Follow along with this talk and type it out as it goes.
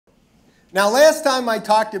Now, last time I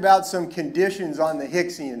talked about some conditions on the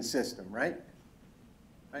Hicksian system, right?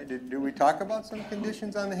 Did we talk about some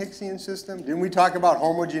conditions on the Hicksian system? Didn't we talk about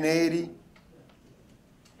homogeneity?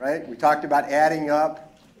 Right? We talked about adding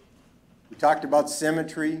up. We talked about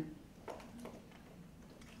symmetry.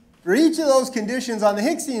 For each of those conditions on the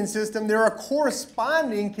Hicksian system, there are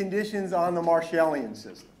corresponding conditions on the Marshallian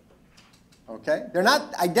system. Okay? They're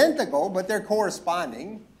not identical, but they're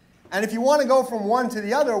corresponding. And if you want to go from one to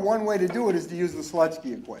the other, one way to do it is to use the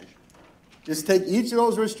Slutsky equation. Just take each of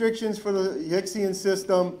those restrictions for the Hicksian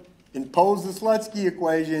system, impose the Slutsky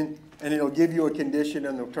equation, and it'll give you a condition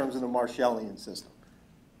in the terms of the Marshallian system.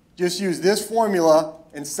 Just use this formula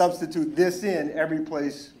and substitute this in every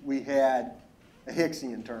place we had a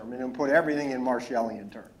Hicksian term, and then put everything in Marshallian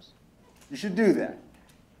terms. You should do that.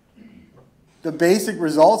 The basic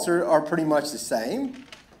results are pretty much the same.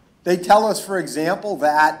 They tell us, for example,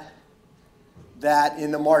 that in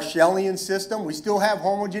the Marshallian system, we still have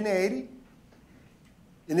homogeneity.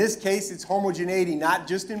 In this case, it's homogeneity not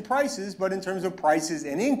just in prices, but in terms of prices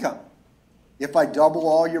and income. If I double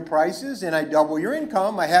all your prices and I double your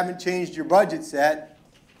income, I haven't changed your budget set.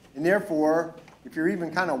 And therefore, if you're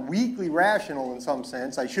even kind of weakly rational in some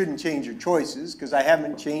sense, I shouldn't change your choices because I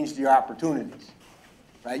haven't changed your opportunities.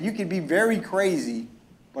 Right? You can be very crazy,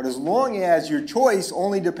 but as long as your choice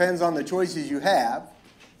only depends on the choices you have,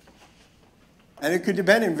 and it could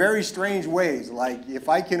depend in very strange ways, like if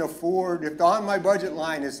I can afford, if on my budget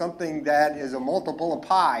line is something that is a multiple of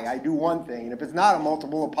pi, I do one thing, and if it's not a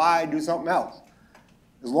multiple of pi, I do something else.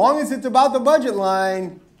 As long as it's about the budget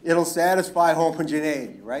line, it'll satisfy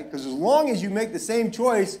homogeneity, right? Because as long as you make the same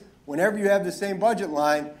choice whenever you have the same budget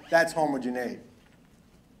line, that's homogeneity.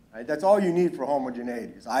 Right? That's all you need for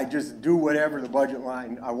homogeneity. Is I just do whatever the budget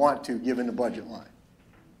line I want to given the budget line.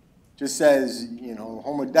 Just says, you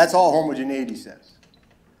know, that's all homogeneity says.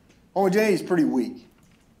 Homogeneity is pretty weak.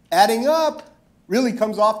 Adding up really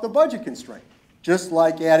comes off the budget constraint, just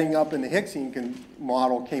like adding up in the Hicksian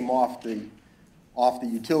model came off the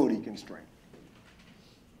utility constraint.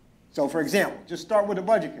 So for example, just start with a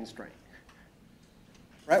budget constraint.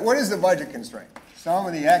 Right? What is the budget constraint? Sum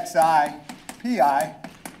of the xi pi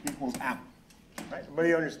equals m. Right?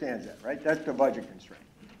 Everybody understands that, right? That's the budget constraint.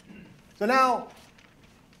 So now,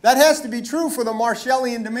 that has to be true for the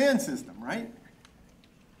Marshallian demand system, right?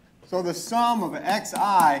 So the sum of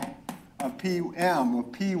xi of pm of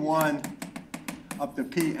p1 up to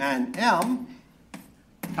pnm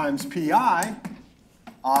times pi,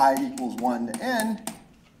 I equals 1 to n,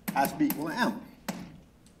 has to be equal to m.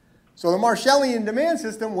 So the Marshallian demand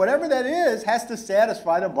system, whatever that is, has to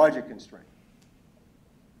satisfy the budget constraint.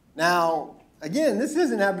 Now, again, this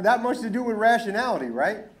doesn't have that much to do with rationality,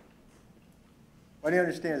 right? What he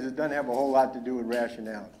understands is it doesn't have a whole lot to do with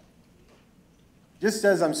rationality. It just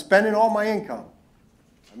says I'm spending all my income.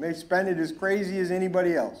 I may spend it as crazy as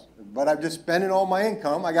anybody else, but I'm just spending all my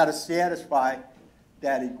income. I got to satisfy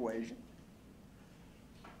that equation.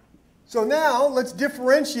 So now let's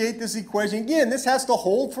differentiate this equation. Again, this has to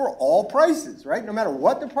hold for all prices, right? No matter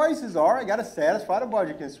what the prices are, I got to satisfy the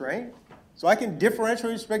budget constraint. So I can differentiate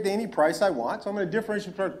with respect to any price I want. So I'm going to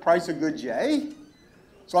differentiate the price of good j.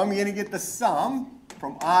 So I'm going to get the sum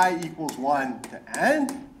from I equals 1 to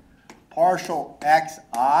n, partial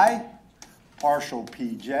xi, partial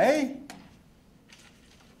pj.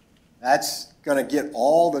 That's going to get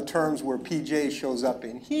all the terms where pj shows up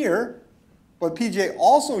in here. But pj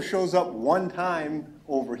also shows up one time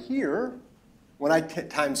over here when I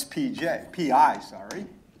times pi,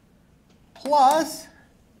 plus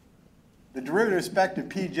the derivative with respect to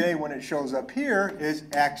pj when it shows up here is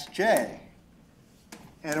xj.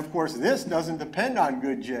 And of course, this doesn't depend on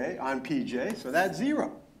good j, on pj, so that's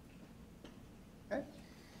 0. Okay?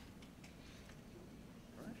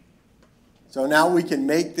 So now we can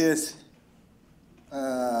make this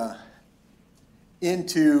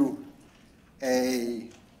into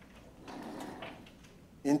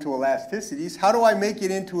elasticities. How do I make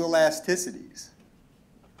it into elasticities?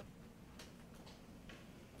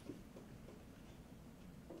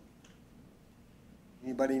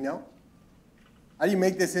 Anybody know? How do you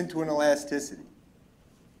make this into an elasticity?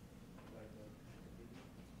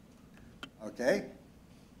 Okay.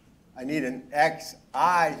 I need an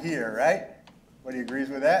xi here, right? Everybody agrees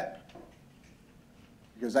with that?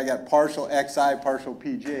 Because I got partial xi, partial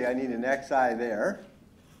pj. I need an xi there.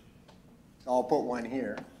 So I'll put one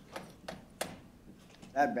here.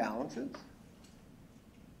 That balances.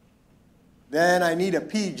 Then I need a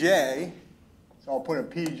pj. So I'll put a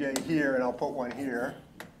pj here, and I'll put one here.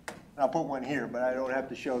 I'll put one here, but I don't have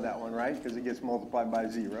to show that one, right? Because it gets multiplied by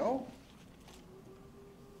 0. All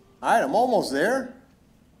right, I'm almost there.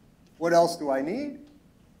 What else do I need?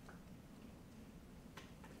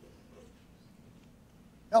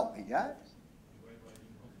 Help me, guys.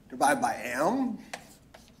 Divide by m.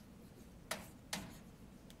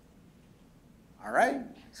 All right.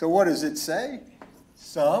 So what does it say?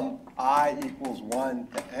 Sum I equals 1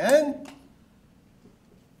 to n.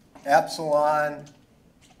 Epsilon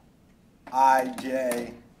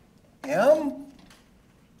ij m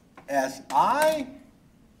si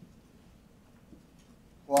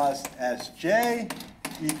plus sj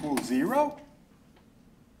equals 0.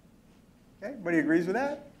 Okay, everybody agrees with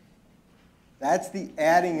that? That's the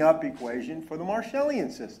adding up equation for the Marshallian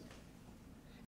system.